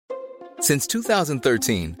Since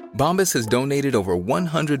 2013, Bombas has donated over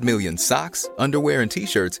 100 million socks, underwear, and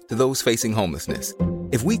T-shirts to those facing homelessness.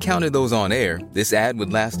 If we counted those on air, this ad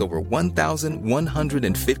would last over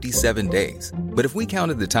 1,157 days. But if we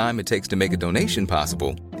counted the time it takes to make a donation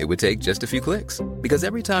possible, it would take just a few clicks. Because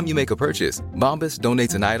every time you make a purchase, Bombas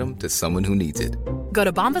donates an item to someone who needs it. Go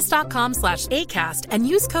to bombas.com/ACAST and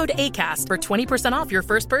use code ACAST for 20% off your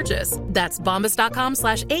first purchase. That's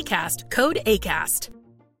bombas.com/ACAST, code ACAST.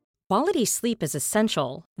 Quality sleep is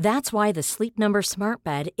essential. That's why the Sleep Number Smart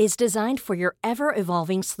Bed is designed for your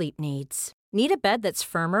ever-evolving sleep needs. Need a bed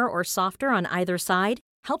that's firmer or softer on either side?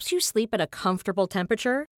 Helps you sleep at a comfortable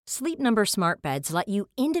temperature? Sleep Number Smart Beds let you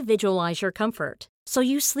individualize your comfort, so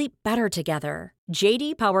you sleep better together.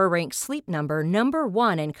 JD Power ranks Sleep Number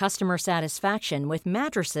 #1 in customer satisfaction with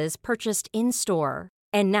mattresses purchased in-store.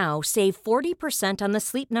 And now save 40% on the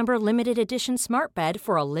Sleep Number Limited Edition Smart Bed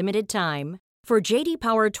for a limited time. For JD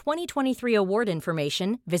Power 2023 award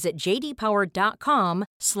information, visit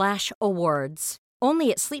jdpower.com/awards.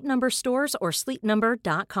 Only at Sleep Number stores or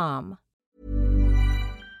sleepnumber.com.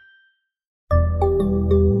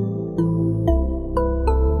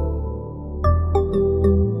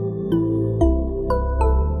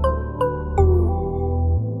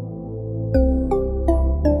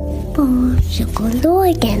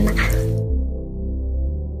 Barnpsykologerna.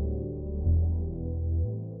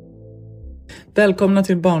 Välkomna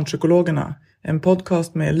till Barnpsykologerna, en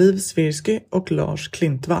podcast med Liv Svirsky och Lars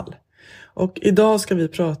Klintvall. Och idag ska vi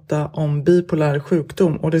prata om bipolär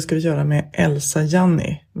sjukdom och det ska vi göra med Elsa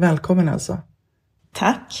Janni. Välkommen Elsa.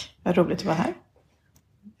 Tack, vad roligt att vara här.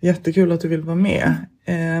 Jättekul att du vill vara med.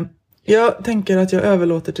 Jag tänker att jag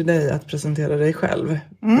överlåter till dig att presentera dig själv.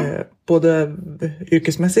 Både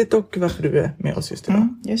yrkesmässigt och varför du är med oss just idag.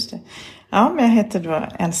 Just det. Ja, men jag heter då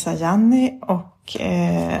Elsa Janni och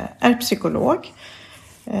är psykolog.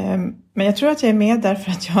 Men jag tror att jag är med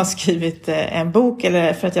därför att jag har skrivit en bok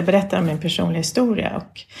eller för att jag berättar om min personliga historia.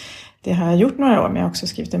 Och det har jag gjort några år, men jag har också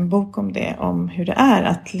skrivit en bok om det. Om hur det är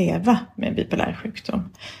att leva med bipolär sjukdom.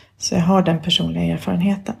 Så jag har den personliga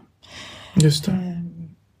erfarenheten. Just det.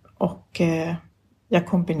 Och jag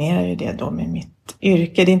kombinerar ju det då med mitt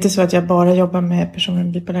yrke. Det är inte så att jag bara jobbar med personer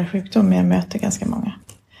med bipolär sjukdom. Men jag möter ganska många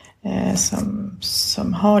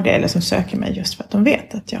som har det eller som söker mig just för att de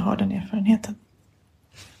vet att jag har den erfarenheten.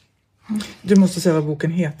 Du måste säga vad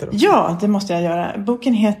boken heter också. Ja, det måste jag göra.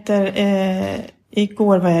 Boken heter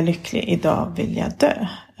Igår var jag lycklig, idag vill jag dö.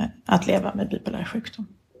 Att leva med bipolär sjukdom.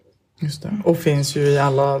 Just det. Och finns ju i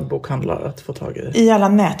alla bokhandlar att få tag i. I alla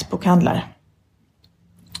nätbokhandlar.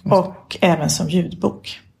 Och även som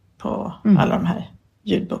ljudbok på alla de här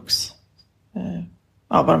ljudboks.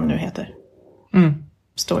 Vad de nu heter.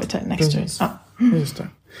 Storytel, Nextory. Ja. Just det.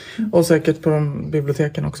 Och säkert på de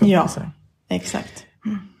biblioteken också. Ja, exakt.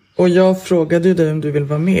 Och jag frågade ju dig om du vill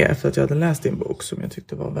vara med för att jag hade läst din bok som jag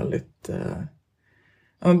tyckte var väldigt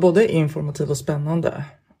både informativ och spännande.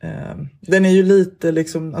 Den är ju lite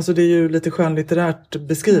liksom, alltså det är ju lite skönlitterärt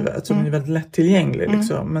beskrivet så den är väldigt lättillgänglig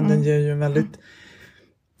liksom, men den ger ju en väldigt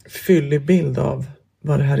fyllig bild av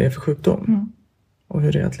vad det här är för sjukdom och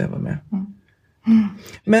hur det är att leva med.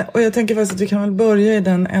 Men, och jag tänker faktiskt att vi kan väl börja i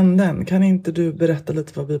den änden. Kan inte du berätta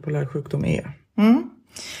lite vad bipolär sjukdom är?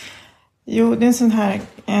 Jo, det är en sån här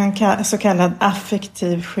en så kallad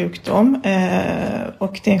affektiv sjukdom.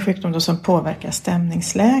 Och det är en sjukdom då som påverkar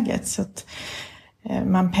stämningsläget. Så att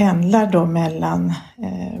man pendlar då mellan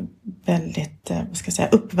väldigt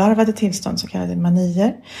uppvarvade tillstånd, så kallade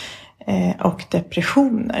manier, och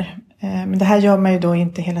depressioner. Men det här gör man ju då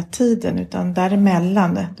inte hela tiden utan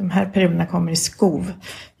däremellan, de här perioderna kommer i skov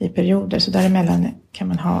i perioder. Så däremellan kan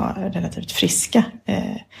man ha relativt friska,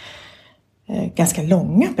 ganska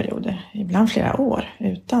långa perioder, ibland flera år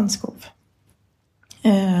utan skov.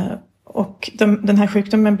 Och den här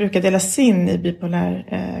sjukdomen brukar delas in i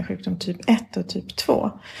bipolär sjukdom typ 1 och typ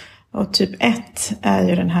 2. Och typ 1 är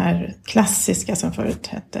ju den här klassiska som förut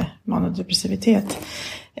hette manodepressivitet.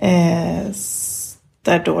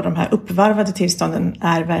 Där då de här uppvarvade tillstånden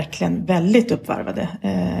är verkligen väldigt uppvarvade.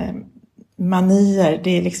 Manier,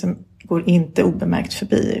 det liksom går inte obemärkt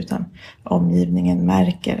förbi utan omgivningen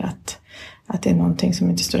märker att det är någonting som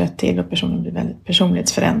inte står rätt till och personen blir väldigt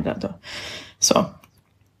personlighetsförändrad. Och så.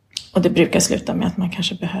 Och det brukar sluta med att man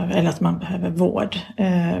kanske behöver vård.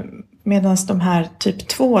 Medan de här typ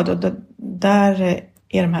 2 då, där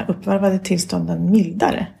är de här uppvarvade tillstånden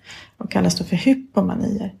mildare och kallas då för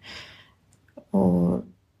hypomanier. Och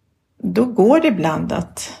då går det ibland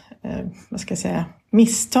att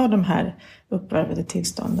missta de här uppvarvade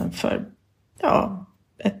tillstånden för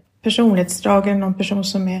ett personlighetsdrag eller någon person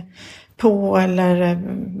som är på eller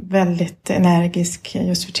väldigt energisk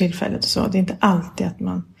just för tillfället och så. Det är inte alltid att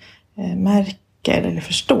man märker eller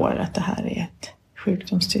förstår att det här är ett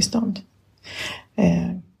sjukdomstillstånd.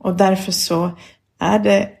 Och därför så är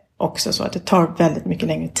det också så att det tar väldigt mycket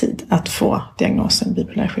längre tid att få diagnosen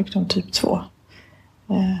bipolär sjukdom typ 2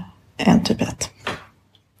 än typ 1.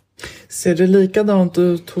 Ser det likadant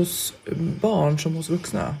ut hos barn som hos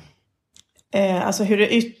vuxna? Alltså hur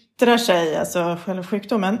det yttrar sig, alltså själva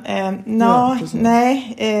sjukdomen?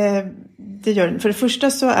 Det gör det. För det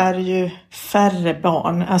första så är det ju färre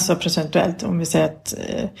barn, alltså procentuellt. Om vi säger att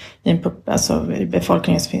i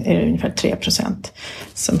befolkningen är det ungefär 3%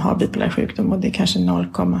 som har bipolär sjukdom. Och det är kanske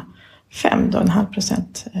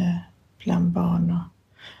 0,5% bland barn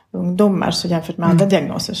och ungdomar. Så jämfört med andra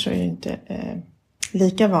diagnoser så är det inte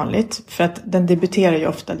lika vanligt. För att den debuterar ju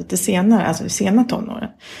ofta lite senare, alltså i sena tonåren.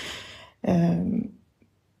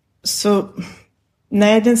 Så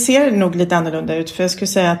nej, den ser nog lite annorlunda ut. För jag skulle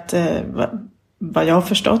säga att vad jag har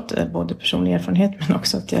förstått, både personlig erfarenhet men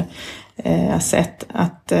också att jag har sett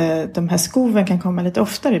att de här skoven kan komma lite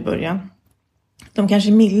oftare i början. De kanske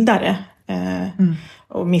är mildare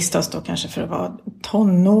och misstas då kanske för att vara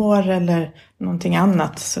tonår eller någonting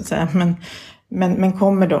annat så att säga. Men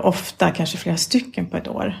kommer då ofta kanske flera stycken på ett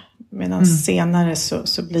år. Medan senare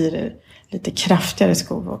så blir det lite kraftigare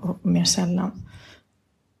skov och mer sällan.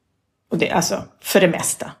 Och det alltså för det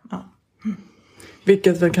mesta. Ja.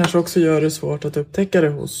 Vilket väl kanske också gör det svårt att upptäcka det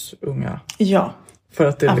hos unga. Ja, för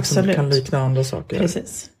att det liksom kan likna andra saker.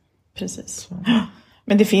 Precis. Ja.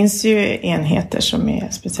 Men det finns ju enheter som är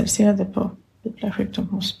specialiserade på bipolär sjukdom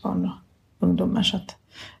hos barn och ungdomar. Så att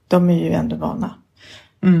de är ju ändå vana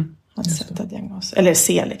att sätta diagnos. Eller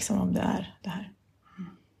se liksom om det är det här.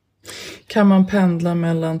 Kan man pendla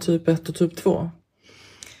mellan typ 1 och typ 2?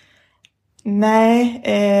 Nej,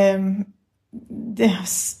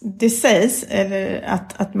 det sägs eller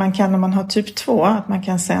att man kan, om man har typ 2, att man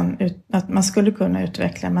kan att man skulle kunna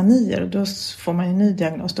utveckla manier och då får man ju en ny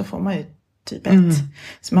diagnos, då får man ju typ 1.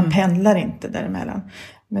 Så man pendlar inte däremellan.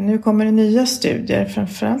 Men nu kommer det nya studier,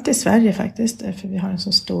 framförallt i Sverige faktiskt, för vi har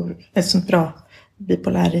ett sånt bra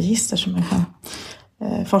bipolär register som man kan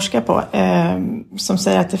forska på, som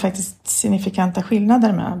säger att det är faktiskt signifikanta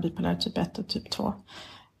skillnader mellan bipolär typ 1 och typ 2.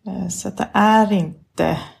 Så att det är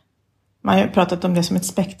inte, man har ju pratat om det som ett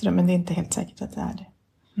spektrum, men det är inte helt säkert att det är det.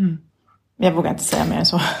 Jag vågar inte säga mer än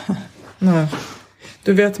så. Nej.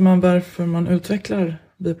 Du vet man varför man utvecklar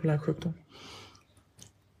bipolär sjukdom?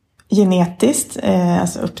 Genetiskt,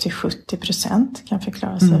 alltså upp till 70% kan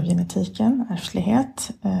förklaras av genetiken,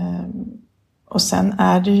 ärftlighet. Och sen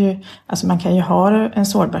är det ju, alltså man kan ju ha en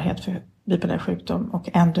sårbarhet för bipolär sjukdom och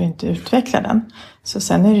ändå inte utveckla den. Så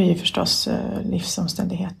sen är det ju förstås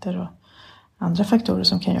livsomständigheter och andra faktorer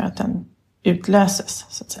som kan göra att den utlöses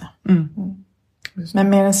så att säga. Men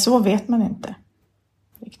mer än så vet man inte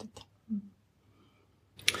riktigt.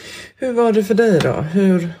 Hur var det för dig då?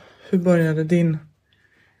 Hur började din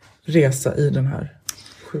resa i den här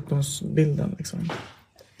sjukdomsbilden liksom?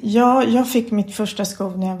 Ja, jag fick mitt första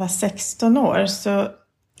skov när jag var 16 år. Så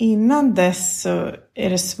innan dess så är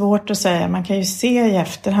det svårt att säga. Man kan ju se i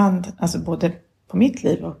efterhand, alltså både på mitt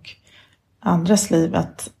liv och andras liv,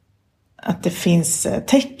 att det finns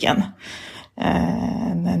tecken.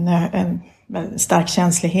 En stark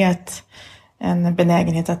känslighet, en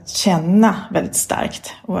benägenhet att känna väldigt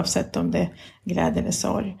starkt, oavsett om det är glädje eller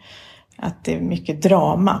sorg. Att det är mycket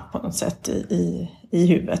drama på något sätt i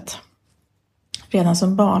huvudet. Redan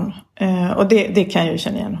som barn. Och det kan jag ju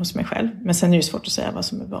känna igen hos mig själv. Men sen är det svårt att säga vad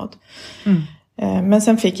som är vad. Men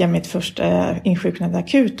sen fick jag mitt första insjuknande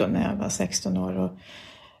akut då när jag var 16 år. Och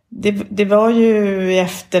det var ju i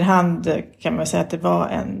efterhand kan man säga att det var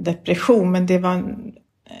en depression. Men det var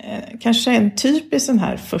kanske en typisk sån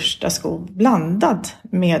här första skov blandad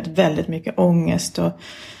med väldigt mycket ångest och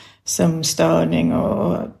sömnstörning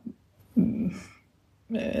och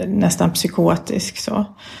nästan psykotisk så.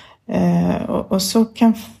 Och så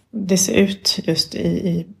kan det se ut just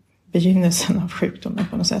i begynnelsen av sjukdomen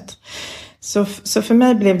på något sätt. Så för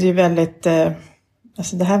mig blev det ju väldigt,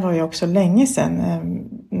 alltså det här var ju också länge sedan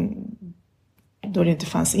då det inte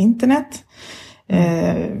fanns internet.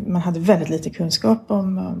 Man hade väldigt lite kunskap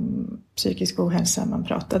om psykisk ohälsa, man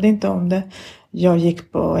pratade inte om det. Jag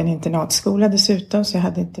gick på en internatskola dessutom, så jag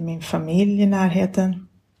hade inte min familj i närheten.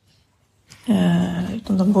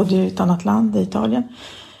 Utan de bodde i ett annat land, i Italien.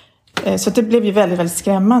 Så det blev ju väldigt, väldigt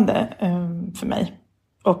skrämmande för mig.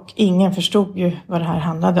 Och ingen förstod ju vad det här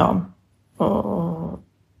handlade om. Och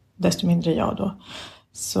desto mindre jag då.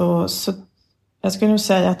 Så Jag skulle nog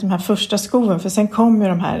säga att de här första skoven, för sen kom ju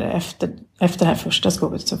de här efter det här första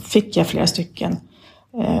skovet, så fick jag flera stycken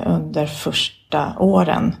under första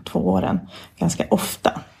 2 åren ganska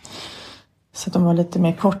ofta. Så att de var lite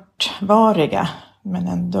mer kortvariga men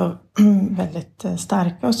ändå väldigt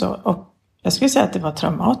starka och så. Och jag skulle säga att det var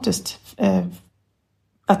traumatiskt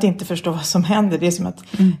att inte förstå vad som händer. Det är som att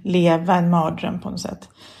leva en mardröm på något sätt.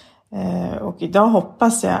 Och idag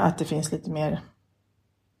hoppas jag att det finns lite mer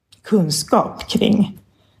kunskap kring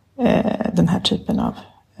den här typen av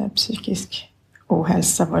psykisk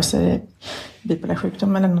ohälsa, vare sig det är bipolär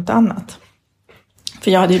sjukdom eller något annat.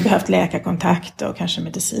 För jag hade ju behövt läkarkontakt och kanske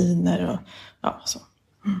mediciner och ja, så.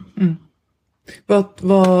 Mm.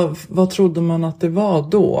 Vad trodde man att det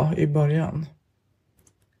var då i början?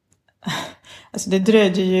 Alltså det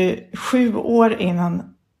dröjde ju 7 år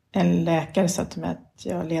innan en läkare sa till mig att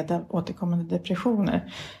jag led av återkommande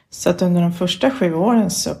depressioner. Så att under de första 7 åren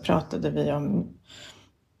så pratade vi om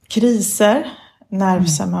kriser,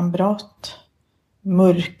 nervsammanbrott,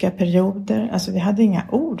 mörka perioder. Alltså vi hade inga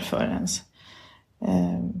ord för ens.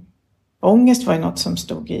 Ångest var ju något som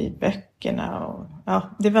stod i böckerna. Och, ja,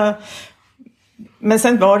 det var... Men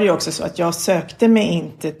sen var det ju också så att jag sökte mig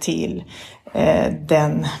inte till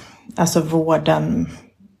alltså vården,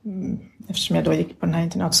 eftersom jag då gick på den här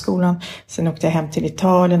internatskolan. Sen åkte jag hem till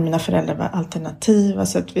Italien, mina föräldrar var alternativa,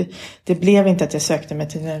 så att det blev inte att jag sökte mig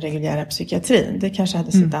till den reguljära psykiatrin. Det kanske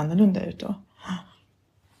hade sett annorlunda ut då.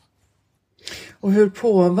 Och hur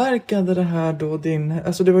påverkade det här då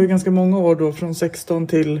alltså det var ju ganska många år då, från 16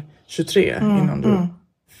 till 23 innan du...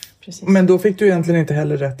 Precis. Men då fick du egentligen inte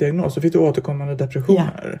heller rätt diagnos, så fick du återkommande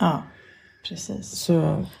depressioner. Ja, precis.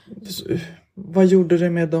 Så vad gjorde det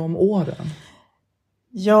med de åren?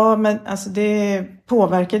 Ja, men alltså det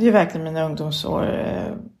påverkade ju verkligen mina ungdomsår.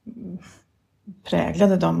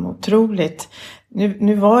 Präglade dem otroligt.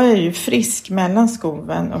 Nu var jag ju frisk mellan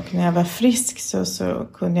skoven, och när jag var frisk så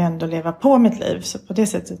kunde jag ändå leva på mitt liv. Så på det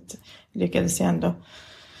sättet lyckades jag ändå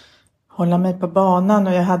hålla mig på banan,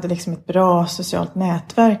 och jag hade liksom ett bra socialt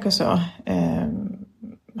nätverk och så.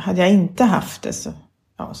 Hade jag inte haft det så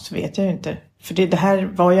vet jag ju inte. För det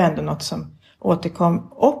här var ju ändå något som återkom,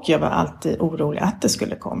 och jag var alltid orolig att det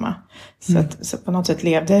skulle komma. Så på något sätt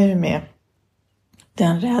levde jag ju med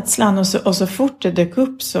den rädslan. Och så fort det dök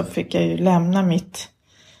upp så fick jag ju lämna mitt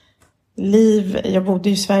liv. Jag bodde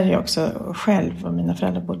i Sverige också själv, och mina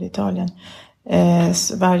föräldrar bodde i Italien.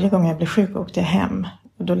 Så varje gång jag blev sjuk åkte jag hem.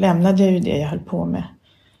 Och då lämnade jag ju det jag höll på med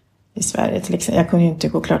i Sverige. Till exempel, jag kunde ju inte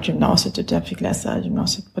gå klart gymnasiet, utan jag fick läsa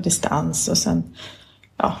gymnasiet på distans. Och sen,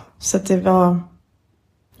 så att det var...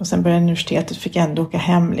 Och sen började universitetet, fick jag ändå åka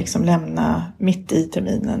hem, liksom lämna mitt i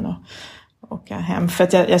terminen och åka hem. För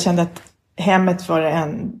att jag kände att hemmet var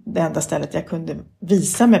det enda stället jag kunde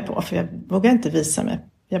visa mig på. För jag vågade inte visa mig.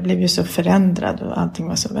 Jag blev ju så förändrad och allting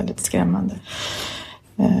var så väldigt skrämmande.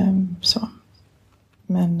 Så.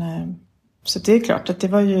 Men... Så det är klart att det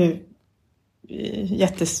var ju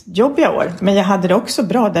jättejobbiga år. Men jag hade det också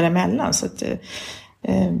bra däremellan. Så att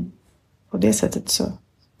på det sättet så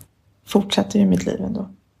fortsatte ju mitt liv ändå.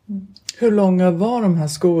 Hur långa var de här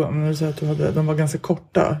skoarna? När du säger att de var ganska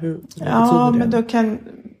korta. Vad betyder det? Men då kan...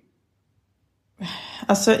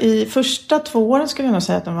 Alltså i första 2 åren skulle jag nog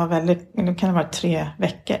säga att de kan ha varit 3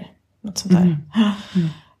 veckor. Något sånt där.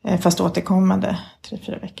 Fast återkommande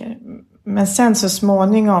 3-4 veckor. Men sen så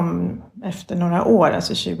småningom efter några år,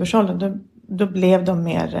 alltså 20-årsåldern, då blev de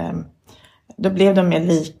mer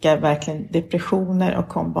lika verkligen depressioner, och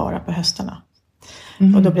kom bara på höstarna.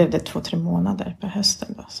 Och då blev det 2-3 månader på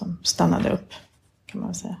hösten då, som stannade upp, kan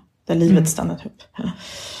man säga. Där livet stannade upp.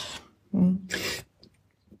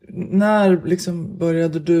 När liksom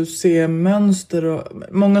började du se mönster? Och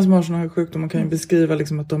många som har sådana här sjukdomar kan ju beskriva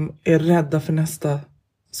liksom att de är rädda för nästa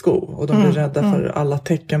sko, och de blir rädda för alla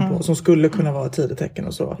tecken på som skulle kunna vara tidiga tecken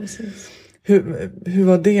och så. Precis. Hur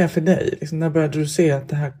var det för dig? Liksom, när började du se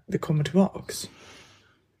att det kommer tillbaks?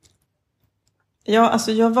 Ja,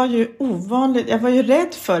 alltså jag var ju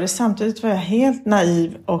rädd för det. Samtidigt var jag helt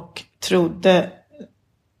naiv och trodde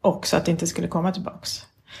också att det inte skulle komma tillbaks.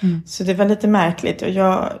 Så det var lite märkligt, och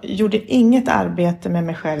jag gjorde inget arbete med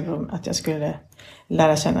mig själv om att jag skulle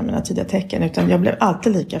lära känna mina tidiga tecken, utan jag blev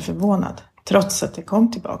alltid lika förvånad. Trots att det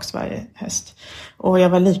kom tillbaks varje höst. Och jag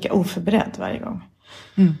var lika oförberedd varje gång.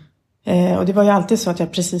 Och det var ju alltid så att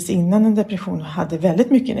jag precis innan en depression hade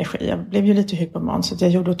väldigt mycket energi. Jag blev ju lite hypoman, så att jag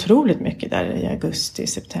gjorde otroligt mycket där i augusti,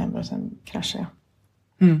 september, och sen kraschade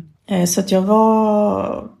jag. Så att jag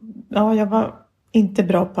var inte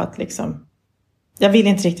bra på att liksom... Jag ville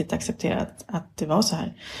inte riktigt acceptera att det var så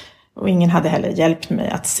här. Och ingen hade heller hjälpt mig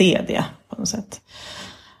att se det på något sätt.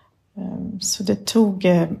 Så det tog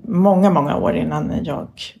många år innan jag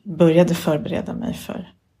började förbereda mig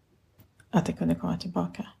för att det kunde komma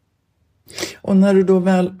tillbaka. Och när du då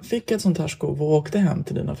väl fick ett sånt här skov och åkte hem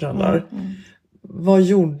till dina föräldrar, vad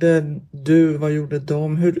gjorde du, vad gjorde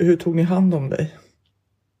de, hur tog ni hand om dig?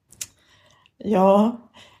 Ja,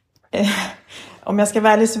 om jag ska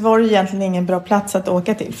vara ärlig så var det egentligen ingen bra plats att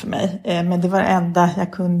åka till för mig. Men det var det enda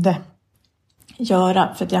jag kunde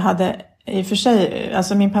göra. För att jag hade, i och för sig,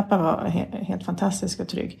 alltså min pappa var helt fantastisk och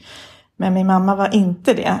trygg. Men min mamma var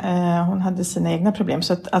inte det. Hon hade sina egna problem.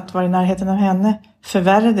 Så att vara i närheten av henne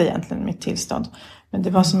förvärrade egentligen mitt tillstånd. Men det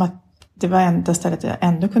var som att det var enda stället jag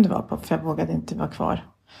ändå kunde vara på. För jag vågade inte vara kvar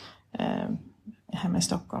hemma i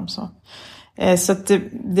Stockholm. Så att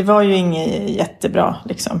det var ju inget jättebra,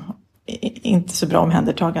 liksom. Inte så bra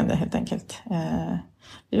omhändertagande helt enkelt.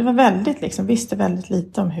 Vi var visste väldigt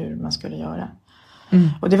lite om hur man skulle göra.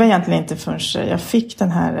 Och det var egentligen inte förrän jag fick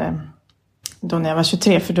den här, då när jag var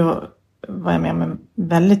 23, för då var jag med om en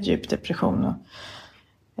väldigt djup depression. Och,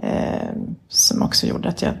 som också gjorde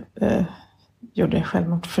att jag gjorde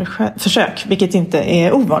självmordsförsök, vilket inte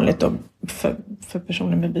är ovanligt då för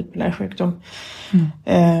personer med bipolär sjukdom.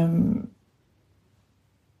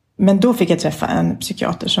 Men då fick jag träffa en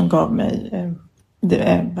psykiater som gav mig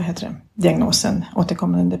diagnosen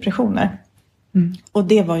återkommande depressioner. Och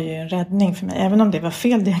det var ju en räddning för mig. Även om det var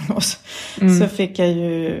fel diagnos så fick jag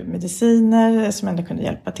ju mediciner som ändå kunde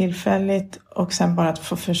hjälpa tillfälligt. Och sen bara att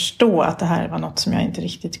få förstå att det här var något som jag inte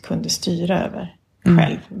riktigt kunde styra över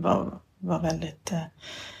själv var väldigt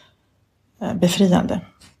befriande.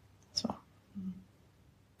 Så.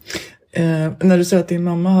 När du säger att din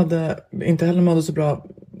mamma hade inte heller mådde så bra,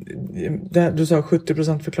 du sa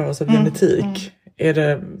 70% förklaras av genetik. Är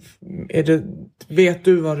det, vet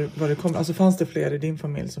du vad det kommer? Alltså fanns det fler i din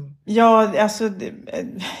familj som... Ja, alltså...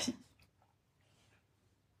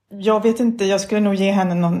 Jag vet inte, jag skulle nog ge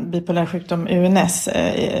henne någon bipolär sjukdom UNS.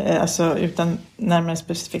 Alltså utan närmare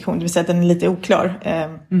specifikation. Det vill säga att den är lite oklar.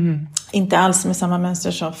 Inte alls med samma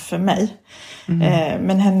mönster som för mig.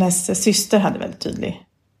 Men hennes syster hade väldigt tydlig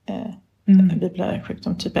bipolär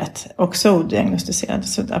sjukdom typ 1. Också odiagnostiserad.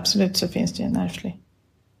 Så absolut så finns det ju en ärftlig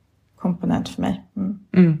komponent för mig.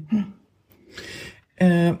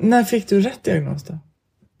 När fick du rätt diagnos då?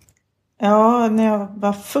 Ja, när jag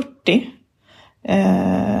var 40.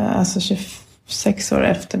 Alltså 26 år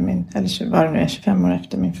efter min, eller var det nu 25 år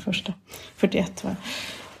efter min första, 41 var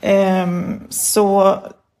så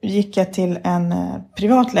gick jag till en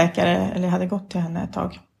privatläkare, eller jag hade gått till henne ett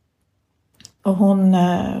tag. Och hon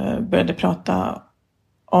började prata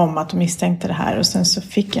om att hon misstänkte det här. Och sen så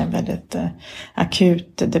fick jag en väldigt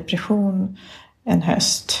akut depression en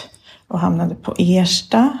höst. Och hamnade på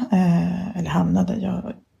Ersta.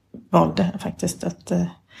 Jag valde faktiskt att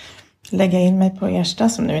lägga in mig på Ersta.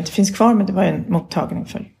 Som nu inte finns kvar, men det var en mottagning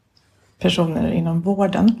för personer inom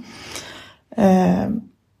vården.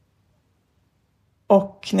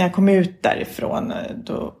 Och när jag kom ut därifrån,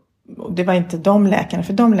 det var inte de läkarna.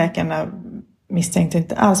 För de läkarna misstänkte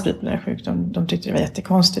inte alls bipolär sjukdom. De tyckte det var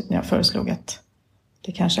jättekonstigt när jag föreslog att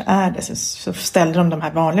det kanske är det. Så ställde de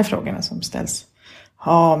här vanliga frågorna som ställs.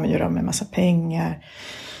 Men gör de med massa pengar?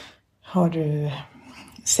 Har du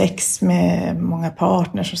sex med många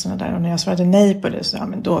partners och sådana där? Och när jag svarade nej på det så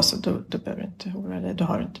men då behöver du inte oroa dig. Då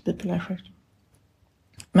har du inte bipolär sjukdom.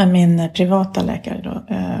 Men min privata läkare då,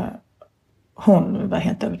 hon var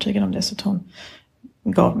helt övertygad om det. Så att hon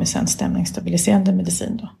gav mig sen stämningsstabiliserande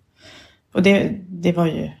medicin då. Och det var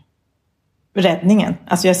ju räddningen.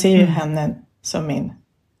 Alltså jag ser ju henne som min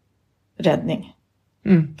räddning.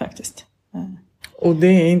 Faktiskt. Och det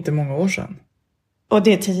är inte många år sedan. Och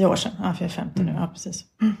det är 10 år sedan. Ja, för jag är 50 nu. Ja, precis.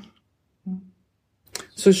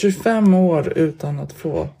 Så 25 år utan att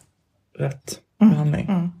få rätt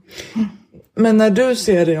behandling. Men när du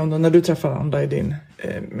ser dig, när du träffar andra i din,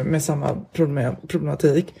 med samma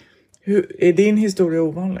problematik. Är din historia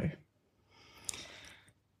ovanlig?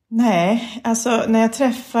 Nej, alltså när jag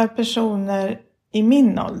träffar personer i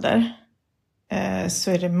min ålder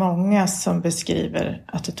så är det många som beskriver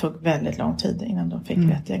att det tog väldigt lång tid innan de fick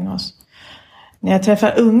rätt diagnos. När jag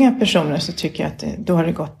träffar unga personer så tycker jag att då har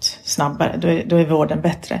det gått snabbare. Då är vården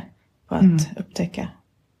bättre på att upptäcka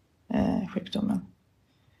sjukdomen.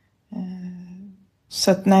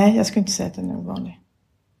 Så att nej, jag skulle inte säga att den är ovanlig.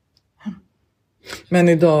 Men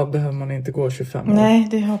idag behöver man inte gå 25 år? Nej,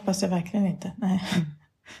 det hoppas jag verkligen inte. Nej.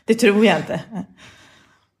 Det tror jag inte.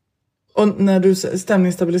 Och när du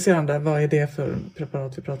stämningsstabiliserande, vad är det för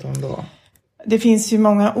preparat vi pratar om då? Det finns ju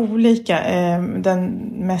många olika.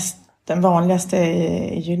 Den vanligaste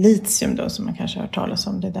är ju litium då, som man kanske har hört talas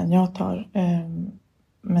om. Det är den jag tar.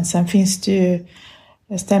 Men sen finns det ju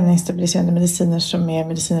stämningsstabiliserande mediciner som är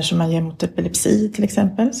mediciner som man ger mot epilepsi till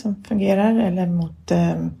exempel, som fungerar, eller mot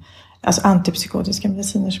alltså antipsykotiska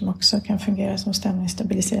mediciner som också kan fungera som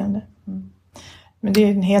stämningsstabiliserande. Men det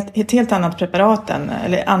är ett helt annat preparat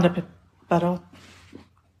eller andra preparat,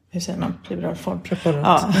 hur säger man, pluralform? Preparat.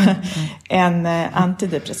 Ja, än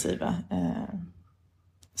antidepressiva.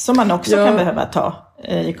 Som man också kan behöva ta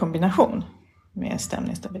i kombination med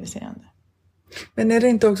stämningsstabiliserande. Men är det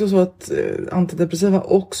inte också så att antidepressiva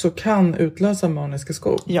också kan utlösa maniska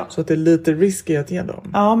skov? Ja. Så att det är lite risky att ge dem?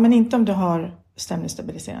 Ja, men inte om du har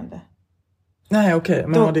stämningsstabiliserande. Nej, okej.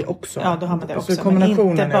 Men då, har det också? Ja, då har man det också. Så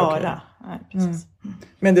kombinationen men inte bara. Okay. Nej, precis.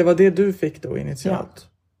 Men det var det du fick då initialt? Ja.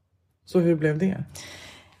 Så hur blev det?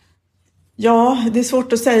 Ja, det är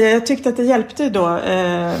svårt att säga. Jag tyckte att det hjälpte då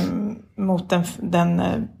mot den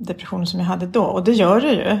depressionen som jag hade då. Och det gör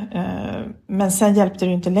det ju. Men sen hjälpte det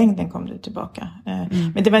ju inte, längden kom det tillbaka.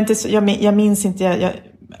 Men det var inte så, jag minns inte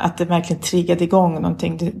att det verkligen triggade igång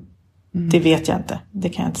någonting. Det vet jag inte. Det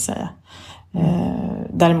kan jag inte säga.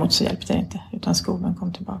 Däremot så hjälpte det inte. Utan skoven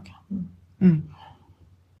kom tillbaka.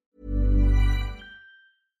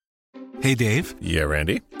 Hey, Dave. Yeah,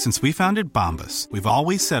 Randy. Since we founded Bombas, we've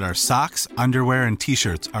always said our socks, underwear, and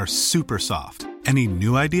T-shirts are super soft. Any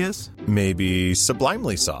new ideas? Maybe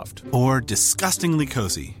sublimely soft. Or disgustingly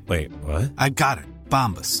cozy. Wait, what? I got it.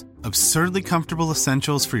 Bombas. Absurdly comfortable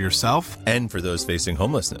essentials for yourself And for those facing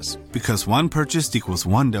homelessness. Because one purchased equals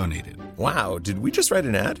one donated. Wow, did we just write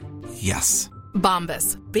an ad? Yes.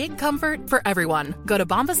 Bombas. Big comfort for everyone. Go to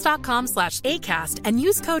bombas.com/ACAST and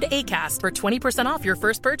use code ACAST for 20% off your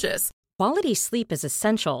first purchase. Quality sleep is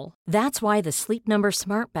essential. That's why the Sleep Number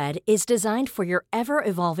Smart Bed is designed for your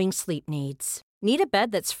ever-evolving sleep needs. Need a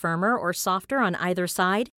bed that's firmer or softer on either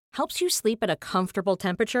side? Helps you sleep at a comfortable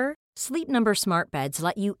temperature? Sleep Number Smart Beds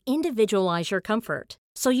let you individualize your comfort,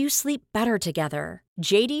 so you sleep better together.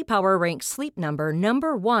 JD Power ranks Sleep Number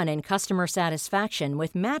 #1 in customer satisfaction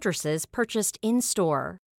with mattresses purchased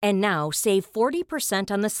in-store. And now save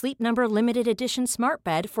 40% on the Sleep Number Limited Edition Smart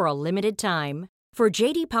Bed for a limited time. For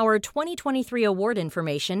JD Power 2023 award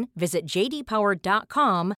information, visit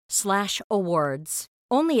jdpower.com/awards.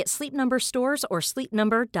 Only at Sleep Number stores or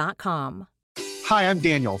sleepnumber.com. Hi, I'm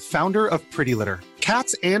Daniel, founder of Pretty Litter.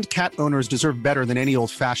 Cats and cat owners deserve better than any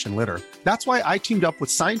old-fashioned litter. That's why I teamed up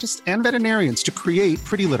with scientists and veterinarians to create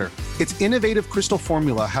Pretty Litter. Its innovative crystal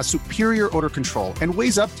formula has superior odor control and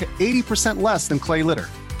weighs up to 80% less than clay litter.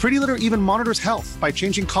 Pretty Litter even monitors health by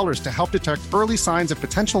changing colors to help detect early signs of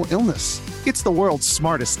potential illness. It's the world's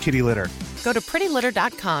smartest kitty litter. Go to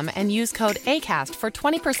prettylitter.com and use code ACAST for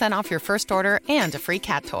 20% off your first order and a free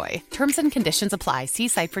cat toy. Terms and conditions apply. See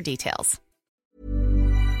site for details.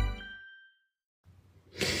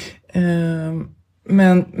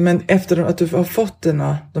 Men efter att du har fått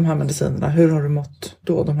de här medicinerna, hur har du mått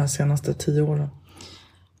då de här senaste 10 åren?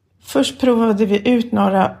 Först provade vi ut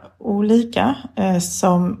några olika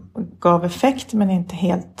som gav effekt men inte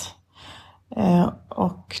helt.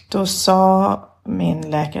 Och då sa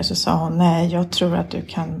min läkare, så sa hon, nej, jag tror att du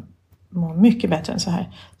kan må mycket bättre än så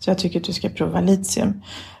här. Så jag tycker att du ska prova litium.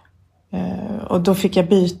 Och då fick jag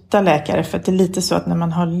byta läkare, för att det är lite så att när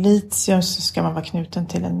man har litium så ska man vara knuten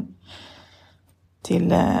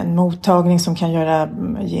till en mottagning som kan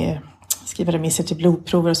skriva remisser till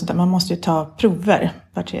blodprover och sånt där. Man måste ju ta prover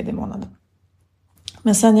var 3:e månad.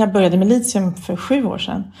 Men sen jag började med litium för 7 år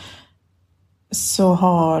sedan så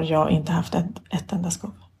har jag inte haft ett enda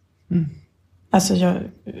skov. Alltså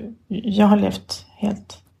jag har levt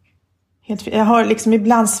helt. Jag har liksom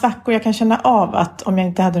ibland svackor. Jag kan känna av att om jag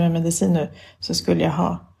inte hade med medicin nu så skulle jag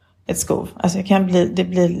ha ett skov. Alltså det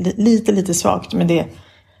blir lite svagt, men det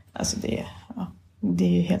är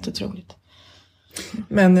ju helt otroligt.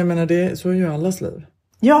 Men jag menar, så är ju allas liv.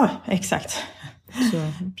 Ja, exakt. Så.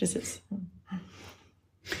 Precis.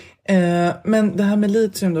 Men det här med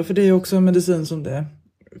litium då, för det är ju också en medicin som det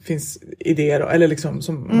finns idéer eller liksom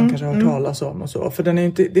som man kanske har hört talas om och så. För det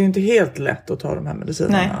är inte helt lätt att ta de här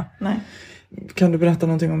medicinerna. Nej. Kan du berätta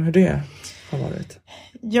någonting om hur det har varit?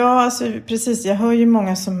 Ja, alltså precis. Jag hör ju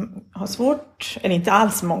många som har svårt, eller inte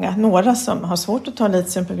alls många, några som har svårt att ta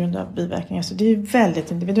litium på grund av biverkningar. Så det är ju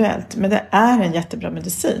väldigt individuellt. Men det är en jättebra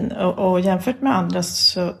medicin. Och jämfört med andra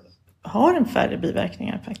så har den färre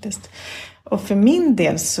biverkningar faktiskt. Och för min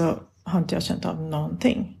del så har inte jag känt av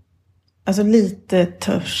någonting. Alltså lite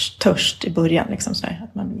törst i början, liksom sådär,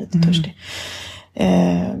 att man blir lite törstig.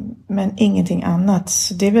 Men ingenting annat.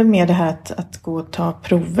 Så det är väl mer det här att gå och ta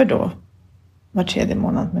prover då var 3:e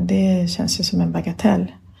månad. Men det känns ju som en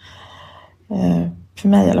bagatell. För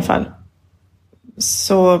mig i alla fall.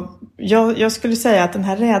 Så jag skulle säga att den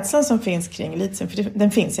här rädslan som finns kring litium, för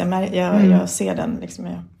den finns, jag ser den liksom,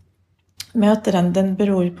 jag möter den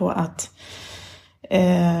beror ju på att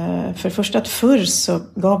för det första att förr så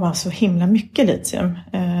gav man så himla mycket litium.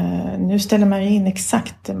 Nu ställer man ju in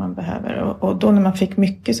exakt det man behöver, och då när man fick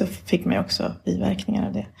mycket så fick man ju också biverkningar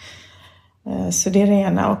av det. Så det är det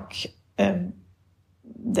ena, och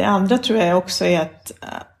det andra tror jag också är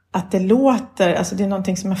att det låter, alltså det är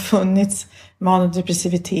någonting som har funnits,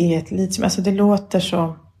 manodepressivitet, litium, alltså det låter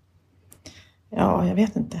så, ja jag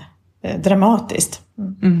vet inte, dramatiskt.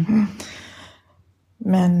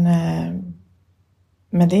 Men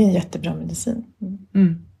det är en jättebra medicin.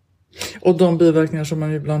 Och de biverkningar som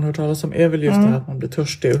man ibland hört talas om är väl just det här att man blir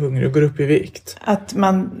törstig och hungrig och går upp i vikt. Att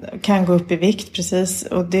man kan gå upp i vikt, precis.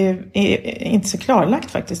 Och det är inte så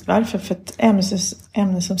klarlagt faktiskt varför. För att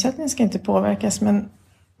ämnesomsättningen ska inte påverkas.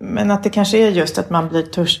 Men att det kanske är just att man blir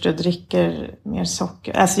törstig och dricker mer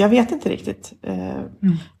socker. Alltså jag vet inte riktigt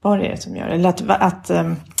vad det är som gör det. Eller att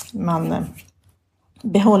man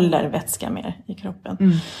behåller vätska mer i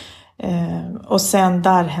kroppen. Och sen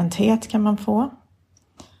darrhänthet kan man få.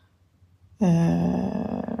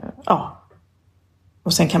 Ja.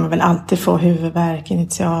 Och sen kan man väl alltid få huvudvärk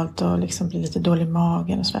initialt och liksom bli lite dålig i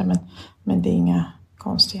magen och sådär. Men det är inga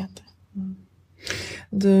konstigheter.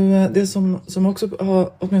 Det som också har,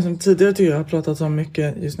 åtminstone tidigare tycker jag har pratat om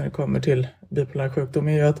mycket just när det kommer till bipolär sjukdom,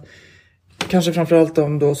 är ju att kanske framförallt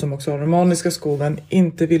de då som också har den maniska skolan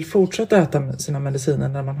inte vill fortsätta äta sina mediciner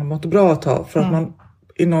när man har mått bra ett tag. För att man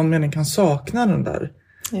i någon mening kan sakna den där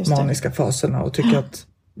maniska faserna och tycka att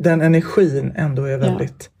den energin ändå är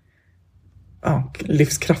väldigt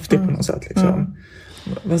livskraftig på något sätt. Liksom.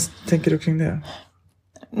 Vad tänker du kring det?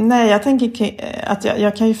 Nej, jag tänker att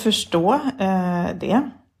jag kan ju förstå det.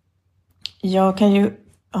 Jag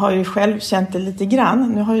har ju själv känt det lite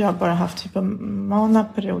grann. Nu har jag bara haft hypomana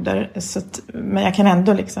perioder. Men jag kan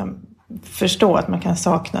ändå liksom förstå att man kan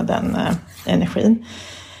sakna den energin.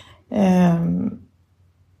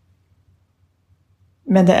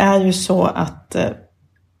 Men det är ju så att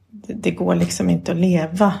det går liksom inte att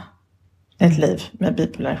leva ett liv med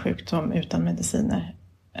bipolär sjukdom utan mediciner.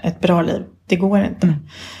 Ett bra liv, det går inte.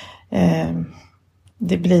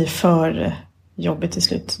 Det blir för jobbigt till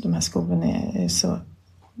slut. De här skoven är så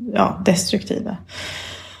destruktiva.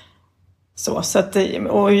 Så att,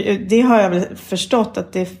 och det har jag väl förstått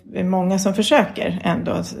att det är många som försöker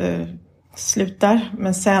ändå slutar.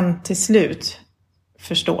 Men sen till slut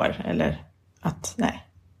förstår eller att nej,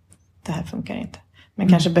 det här funkar inte. Men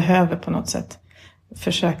kanske behöver på något sätt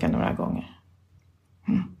försöka några gånger.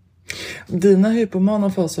 Dina hypomana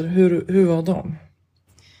faser, hur var de?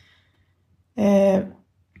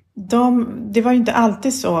 Det var ju inte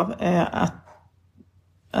alltid så att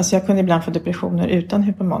alltså jag kunde ibland få depressioner utan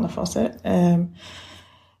hypomana faser.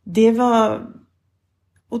 Det var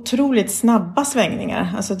otroligt snabba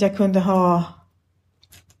svängningar. Alltså att jag kunde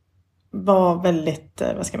vara väldigt,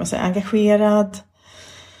 engagerad.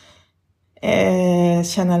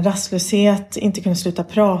 Känna en rastlöshet, inte kunna sluta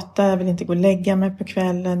prata, jag ville inte gå och lägga mig på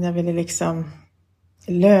kvällen, jag ville liksom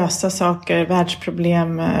lösa saker,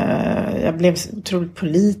 världsproblem, jag blev otroligt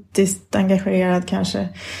politiskt engagerad kanske,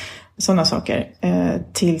 sådana saker,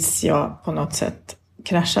 tills jag på något sätt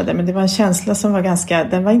kraschade. Men det var en känsla som var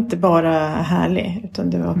den var inte bara härlig, utan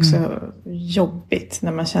det var också jobbigt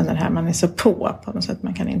när man känner det här, man är så på något sätt,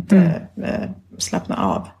 man kan inte slappna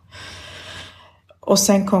av. Och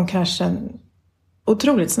sen kom kraschen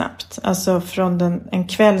otroligt snabbt. Alltså från en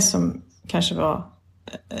kväll som kanske var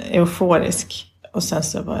euforisk. Och sen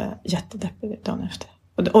så var jag jättedeppig dagen efter.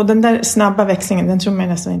 Och den där snabba växlingen, den tror man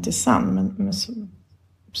nästan inte är sann. Men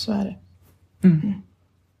så är det.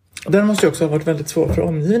 Den måste ju också ha varit väldigt svår för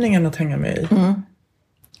omgivningen att hänga med i.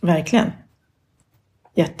 Verkligen.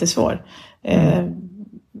 Jättesvår.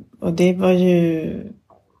 Och det var ju...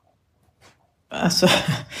 Alltså,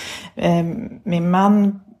 min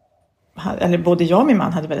man, eller både jag och min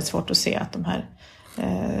man hade väldigt svårt att se att de här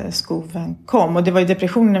skoven kom. Och det var ju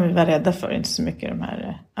depressionen vi var rädda för, inte så mycket de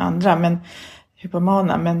här andra. Men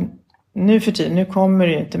hypomana, men nu för tiden, nu kommer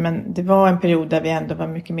det ju inte. Men det var en period där vi ändå var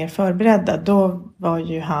mycket mer förberedda. Då var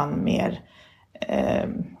ju han mer,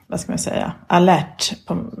 alert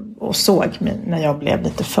och såg mig när jag blev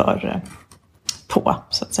lite för...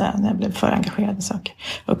 så att säga, när jag blev för engagerad i saker.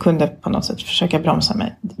 Och kunde på något sätt försöka bromsa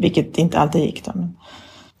mig. Vilket inte alltid gick då. Men...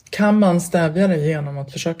 Kan man stävja det genom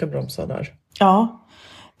att försöka bromsa där? Ja,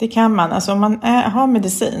 det kan man. Alltså om man har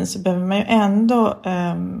medicin så behöver man ju ändå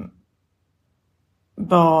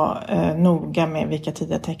vara noga med vilka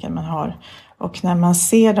tidiga tecken man har. Och när man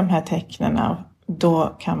ser de här tecknen,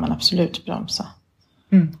 då kan man absolut bromsa.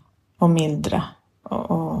 Och mildra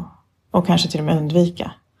och kanske till och med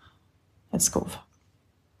undvika ett skov.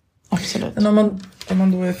 Absolut. Men om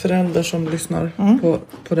man då är förälder som lyssnar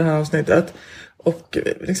på det här avsnittet, och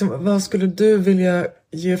liksom, vad skulle du vilja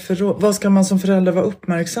ge för råd? Vad ska man som förälder vara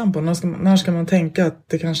uppmärksam på? När ska man tänka att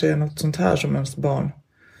det kanske är något sånt här som ens barn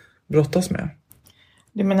brottas med?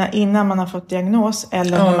 Du menar innan man har fått diagnos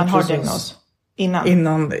eller när man har diagnos?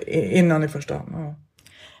 Innan i första hand. Ja.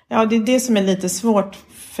 Ja, det är det som är lite svårt,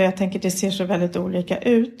 för jag tänker det ser så väldigt olika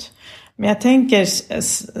ut. Men jag tänker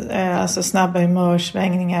alltså snabba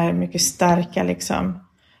humörsvängningar, mycket starka liksom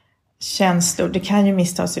känslor. Det kan ju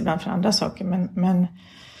misstas ibland för andra saker, men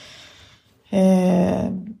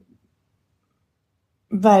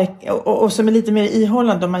och som är lite mer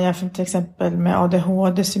ihållande om man jämför till exempel med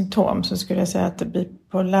ADHD-symptom, så skulle jag säga att det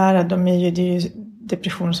bipolära, det är ju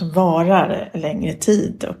depressioner som varar längre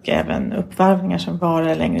tid och även uppvarvningar som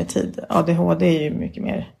varar längre tid. ADHD är ju mycket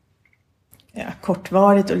mer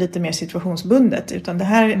kortvarigt och lite mer situationsbundet, utan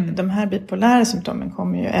de här bipolära symptomen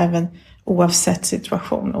kommer ju även oavsett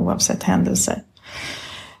situation, oavsett händelser.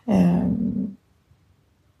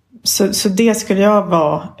 Så det skulle jag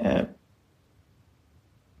vara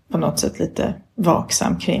på något sätt lite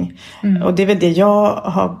vaksam kring. Och det är väl det jag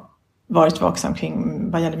har varit vaksam kring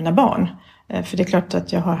vad gäller mina barn. För det är klart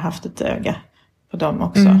att jag har haft ett öga på dem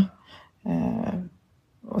också.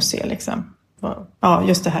 Och se liksom,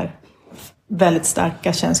 just det här väldigt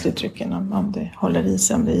starka känslouttrycken om det håller i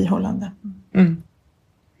sig, om det är ihållande.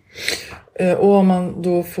 Och om man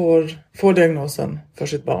då får diagnosen för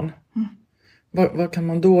sitt barn, vad kan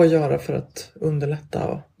man då göra för att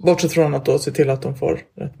underlätta? Bortsett från att då se till att de får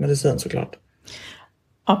rätt medicin såklart.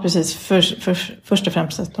 Ja, precis. Först och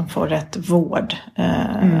främst att de får rätt vård.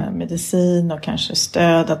 Medicin och kanske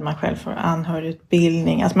stöd. Att man själv får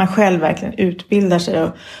anhörigutbildning. Att man själv verkligen utbildar sig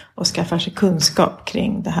och skaffar sig kunskap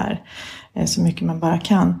kring det här. Så mycket man bara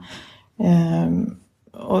kan.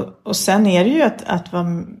 Och sen är det ju att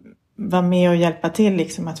vara med och hjälpa till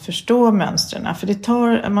liksom att förstå mönstren.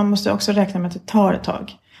 För man måste också räkna med att det tar ett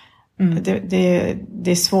tag.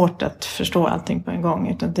 Det är svårt att förstå allting på en gång,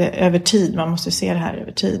 utan det är över tid, man måste se det här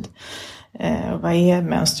över tid. Och vad är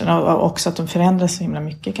mönstren, och också att de förändras så himla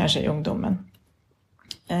mycket kanske i ungdomen.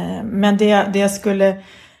 Men det jag skulle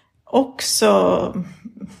också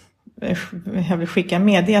jag vill skicka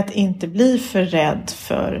med, det är att inte bli för rädd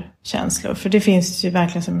för känslor. För det finns ju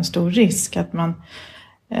verkligen som en stor risk att man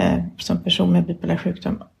som person med bipolär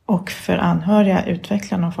sjukdom och för anhöriga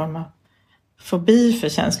utvecklar någon form av fobi för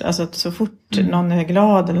känslor. Alltså att så fort någon är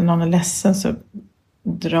glad eller någon är ledsen så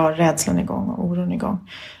drar rädslan igång och oron igång.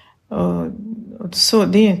 Och så,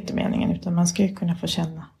 det är ju inte meningen, utan man ska ju kunna få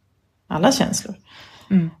känna alla känslor.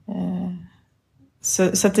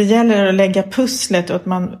 Så att det gäller att lägga pusslet och att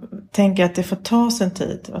man tänker att det får ta sin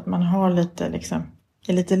tid. Och att man har lite, liksom,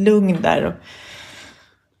 är lite lugn där och,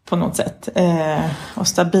 på något sätt. Och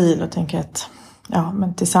stabil och tänker att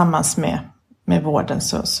men tillsammans med vården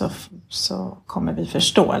så kommer vi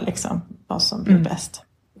förstå liksom, vad som blir bäst.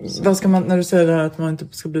 Vad ska man, när du säger det här att man inte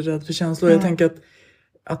ska bli rädd för känslor, jag tänker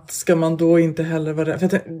att ska man då inte heller vara rädd,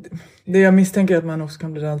 för det jag misstänker är att man också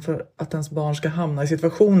kan bli rädd för att ens barn ska hamna i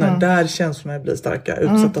situationer där känslorna blir starka,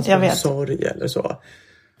 utsättas för sorg eller så.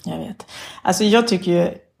 Jag vet. Alltså jag tycker ju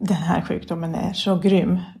den här sjukdomen är så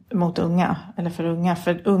grym mot unga, eller för unga,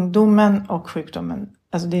 för ungdomen och sjukdomen,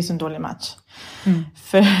 alltså det är så en dålig match.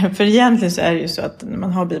 För egentligen så är det ju så att när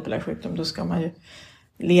man har bipolär sjukdom, då ska man ju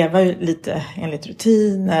leva lite enligt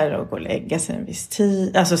rutiner och gå och lägga sig en viss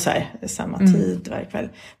tid, alltså så här, samma tid varje kväll.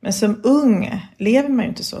 Men som ung lever man ju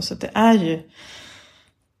inte så det är ju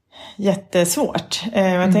jättesvårt.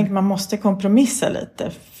 Jag tänker man måste kompromissa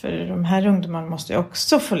lite, för de här ungdomarna måste ju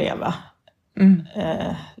också få leva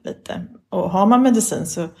lite. Och har man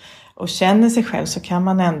medicin och känner sig själv, så kan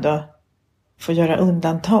man ändå få göra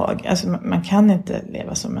undantag. Alltså man kan inte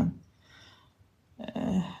leva som en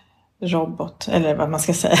robot, eller vad man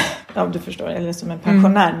ska säga, om du förstår, eller som en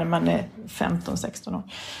pensionär när man är 15-16 år.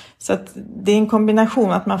 Så att det är en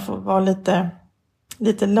kombination, att man får vara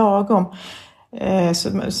lite lagom.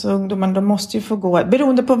 Så ungdomarna, de måste ju få gå,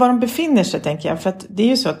 beroende på var de befinner sig, tänker jag. För att det är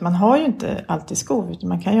ju så att man har ju inte alltid skov, utan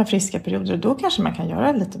man kan ju ha friska perioder, och då kanske man kan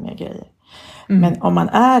göra lite mer grejer. Men om man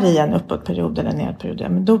är i en uppåtperiod eller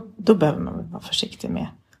nedåtperiod, men då behöver man vara försiktig med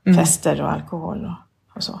fester och alkohol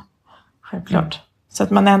och så. Självklart. Så att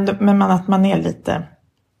man ändå, men att man är lite,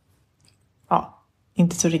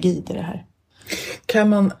 inte så rigid i det här. Kan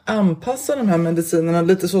man anpassa de här medicinerna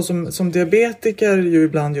lite så som diabetiker ju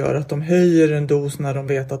ibland gör, att de höjer en dos när de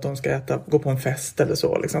vet att de ska gå på en fest eller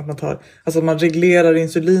så, liksom att man reglerar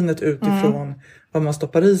insulinet utifrån vad man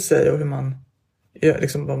stoppar i sig och hur man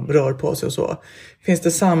liksom de rör på sig och så. Finns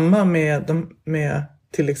det samma med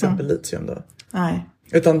till exempel litium då? Nej.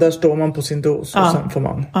 Utan där står man på sin dos och sen får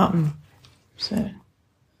man... Ja, så är det.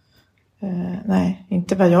 Nej,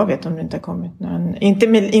 inte vad jag vet om det inte har kommit någon. Inte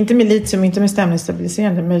med litium, inte med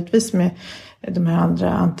stämningsstabiliserande, möjligtvis med de här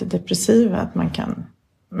andra antidepressiva att man kan.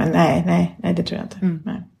 Men nej, det tror jag inte.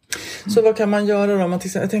 Nej. Så vad kan man göra då?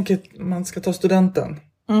 Jag tänker att man ska ta studenten.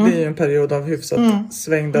 Det är ju en period av hyfsat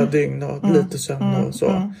svängda dygn och lite sömn och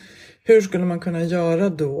så. Hur skulle man kunna göra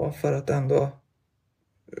då för att ändå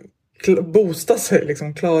boosta sig,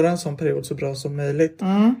 liksom klara en sån period så bra som möjligt?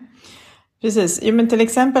 Precis, men till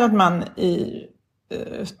exempel att man i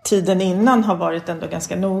tiden innan har varit ändå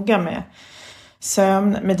ganska noga med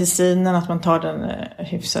sömn, medicinen, att man tar den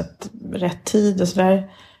hyfsat rätt tid och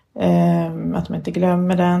sådär. Att man inte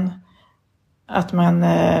glömmer den. Att man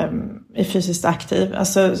är fysiskt aktiv.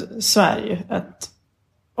 Alltså så är det ju. Att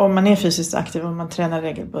om man är fysiskt aktiv och om man tränar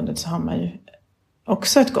regelbundet så har man ju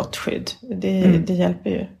också ett gott skydd. Det hjälper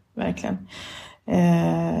ju verkligen.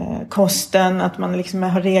 Kosten, att man liksom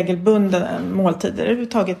har regelbunden måltider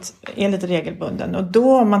överhuvudtaget är lite regelbunden. Och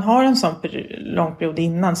då om man har en sån lång period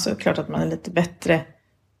innan så är det klart att man är lite bättre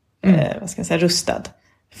rustad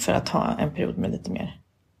för att ha en period med lite mer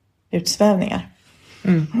utsvävningar.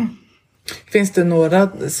 Finns det några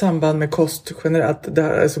samband med kost generellt? Det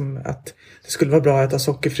här är som att det skulle vara bra att äta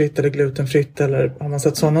sockerfritt eller glutenfritt, eller har man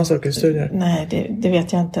sett sådana saker i studier? Nej, det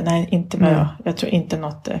vet jag inte. Nej, inte vad jag tror inte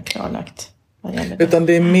något är klarlagt. Utan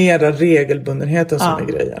det är mera regelbundenheten som är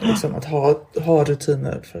grejen. Liksom att ha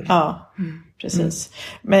rutiner för... Ja, precis.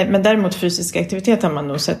 Men däremot fysisk aktivitet har man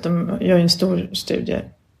nog sett. De gör ju en stor studie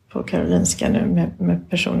på Karolinska nu med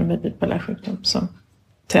personer med bipolär sjukdom som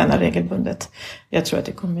tränar regelbundet. Jag tror att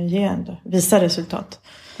det kommer ge ändå visa resultat.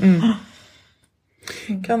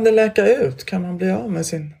 Kan det läka ut? Kan man bli av med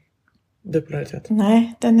sin bipolaritet?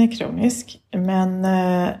 Nej, den är kronisk. Men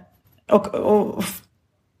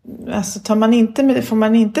alltså får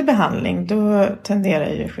man inte behandling, då tenderar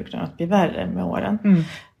ju sjukdomen att bli värre med åren.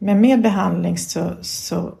 Men med behandling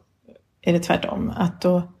så är det tvärtom. Att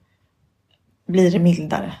då blir det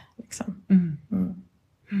mildare. Liksom.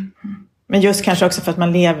 Men just kanske också för att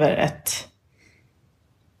man lever ett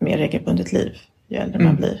mer regelbundet liv. Ju äldre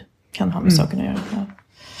man blir, kan ha med saken att göra. Ja.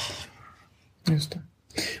 Just det.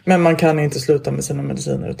 Men man kan inte sluta med sina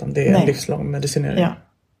mediciner, utan det är en livslång medicinering. Ja,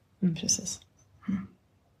 precis.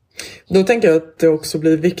 Då tänker jag att det också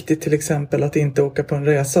blir viktigt till exempel att inte åka på en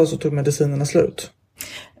resa och så tog medicinerna slut.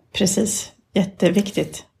 Precis,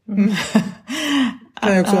 jätteviktigt. Det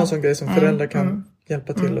är också en sån grej som föräldrar kan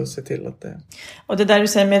hjälpa till och se till att det... Och det där du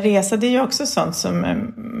säger med resa, det är ju också sånt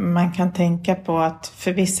som man kan tänka på att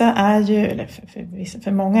för vissa är ju, eller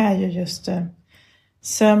för många är ju just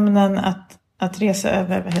sömnen att resa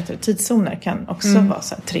över tidszoner kan också vara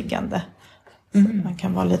så här triggande. Så man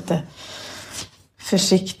kan vara lite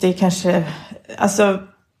försiktig kanske, alltså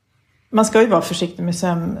man ska ju vara försiktig med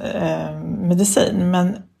sömnmedicin,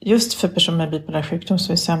 men just för personer med bipolär sjukdom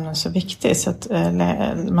så är sömnen så viktig så att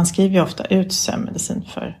man skriver ju ofta ut sömnmedicin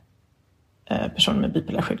för personer med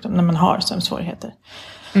bipolär sjukdom när man har sömnsvårigheter.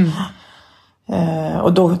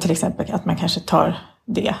 Och då till exempel att man kanske tar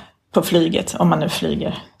det på flyget, om man nu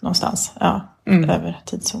flyger någonstans över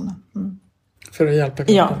tidszonen. För att hjälpa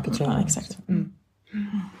kroppen på traven. Ja, exakt.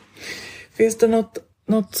 Finns det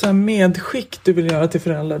något så här medskick du vill göra till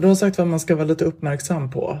föräldrar? Du har sagt vad man ska vara lite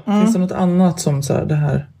uppmärksam på. Finns det något annat som så här, det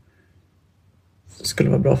här skulle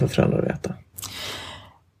vara bra för föräldrar att veta?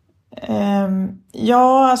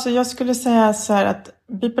 Ja, alltså jag skulle säga så här att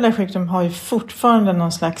bipolär sjukdom har ju fortfarande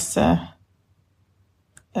någon slags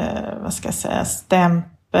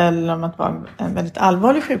stämpel om att vara en väldigt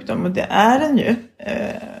allvarlig sjukdom, och det är den ju.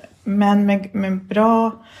 Men med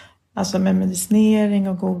bra, alltså med medicinering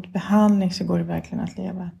och god behandling så går det verkligen att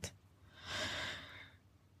leva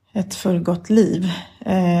ett fullgott liv.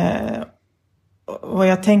 Och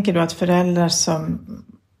jag tänker då att föräldrar som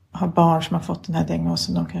har barn som har fått den här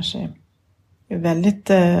diagnosen, de kanske är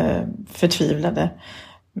väldigt förtvivlade.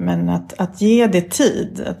 Men att ge det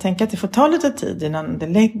tid, att tänka att det får ta lite tid innan det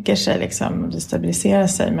lägger sig liksom, och det stabiliserar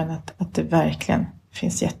sig, men att det verkligen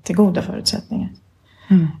finns jättegoda förutsättningar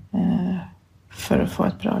för att få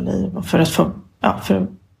ett bra liv och för att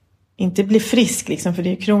inte bli frisk liksom, för det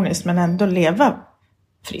är ju kroniskt, men ändå leva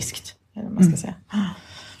friskt, eller man ska säga.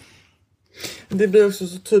 Det blir också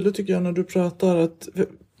så tydligt tycker jag när du pratar att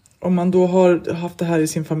om man då har haft det här i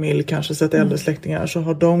sin familj, kanske sett äldre släktingar, så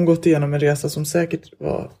har de gått igenom en resa som säkert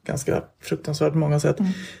var ganska fruktansvärt på många sätt.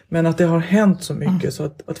 Men att det har hänt så mycket så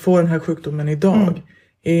att få den här sjukdomen idag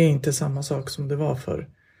är inte samma sak som det var för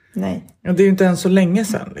Nej. Och det är ju inte ens så länge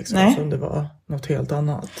sedan liksom, Nej. som det var något helt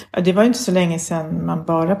annat. Ja, det var ju inte så länge sedan man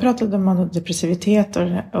bara pratade om manodepressivitet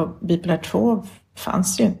och bipolär 2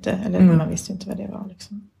 fanns ju inte. Eller man visste inte vad det var.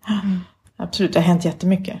 Liksom. Absolut, det har hänt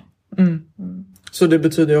jättemycket. Så det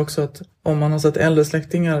betyder ju också att om man har sett äldre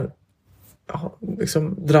släktingar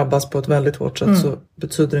liksom drabbas på ett väldigt hårt sätt så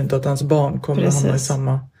betyder det inte att ens barn kommer att hamna i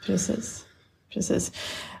samma... Precis.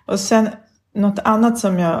 Och sen något annat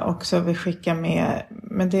som jag också vill skicka med,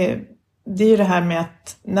 men det är ju det här med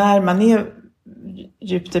att när man är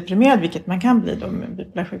djupt deprimerad, vilket man kan bli då med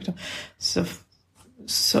bipolär sjukdom,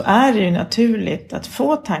 så är det ju naturligt att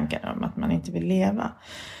få tankar om att man inte vill leva.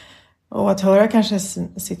 Och att höra kanske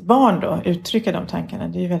sitt barn då uttrycka de tankarna,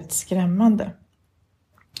 det är ju väldigt skrämmande.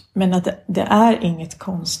 Men att det är inget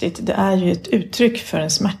konstigt, det är ju ett uttryck för en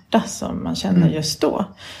smärta som man känner just då.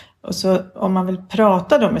 Och så om man vill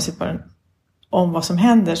prata då med sitt barn om vad som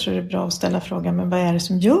händer, så är det bra att ställa frågan, men vad är det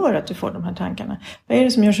som gör att du får de här tankarna? Vad är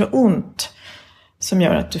det som gör så ont som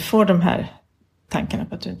gör att du får de här tankarna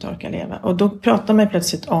på att du inte orkar leva? Och då pratar man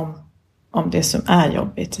plötsligt om det som är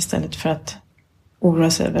jobbigt istället för att oroa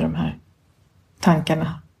sig över de här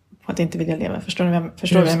tankarna på att inte vilja leva. Förstår du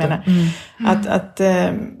vad jag menar?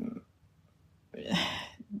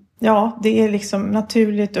 Ja, det är liksom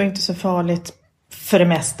naturligt och inte så farligt för det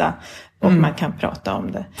mesta. Och man kan prata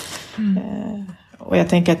om det. Och jag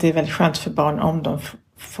tänker att det är väldigt skönt för barn om de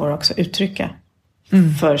får också uttrycka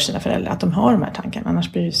för sina föräldrar att de har de här tankarna.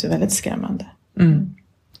 Annars blir det så väldigt skrämmande.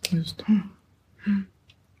 Just det.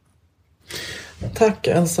 Tack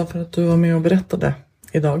Elsa för att du var med och berättade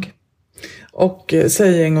idag. Och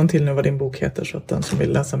säg en gång till nu vad din bok heter så att den som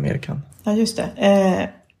vill läsa mer kan. Ja, just det.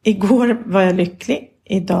 Igår var jag lycklig.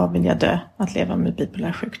 Idag vill jag dö. Att leva med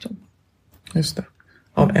bipolär sjukdom. Just det.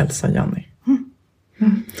 Av Elsa Janni.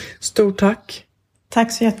 Stort tack.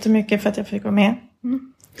 Tack så jättemycket för att jag fick vara med.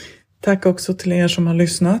 Tack också till er som har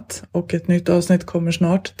lyssnat. Och ett nytt avsnitt kommer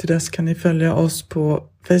snart. Till dess kan ni följa oss på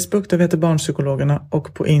Facebook där vi heter Barnpsykologerna.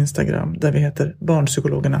 Och på Instagram där vi heter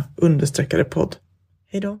Barnpsykologerna_podd.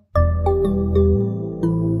 Hej då.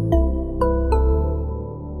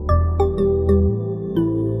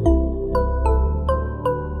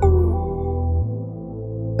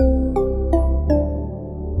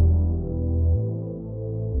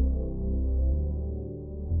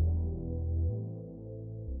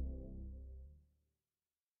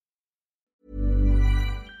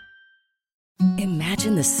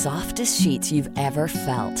 Imagine the softest sheets you've ever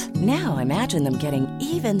felt. Now imagine them getting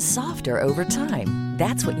even softer over time.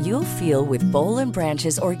 That's what you'll feel with Boll &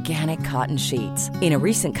 Branch's organic cotton sheets. In a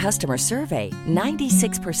recent customer survey,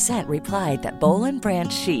 96% replied that Boll &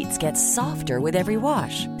 Branch sheets get softer with every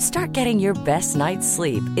wash. Start getting your best night's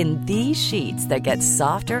sleep in these sheets that get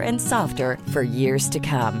softer and softer for years to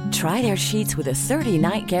come. Try their sheets with a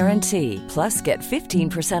 30-night guarantee. Plus, get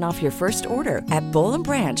 15% off your first order at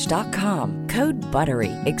bollandbranch.com. Code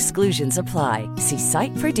BUTTERY. Exclusions apply. See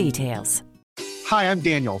site for details. Hi, I'm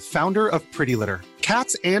Daniel, founder of Pretty Litter.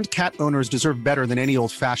 Cats and cat owners deserve better than any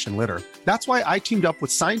old-fashioned litter. That's why I teamed up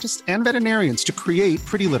with scientists and veterinarians to create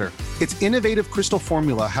Pretty Litter. Its innovative crystal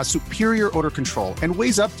formula has superior odor control and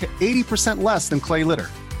weighs up to 80% less than clay litter.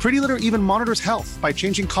 Pretty Litter even monitors health by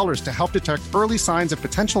changing colors to help detect early signs of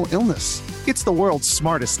potential illness. It's the world's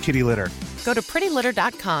smartest kitty litter. Go to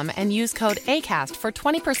prettylitter.com and use code ACAST for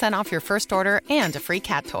 20% off your first order and a free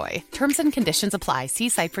cat toy. Terms and conditions apply. See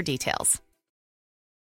site for details.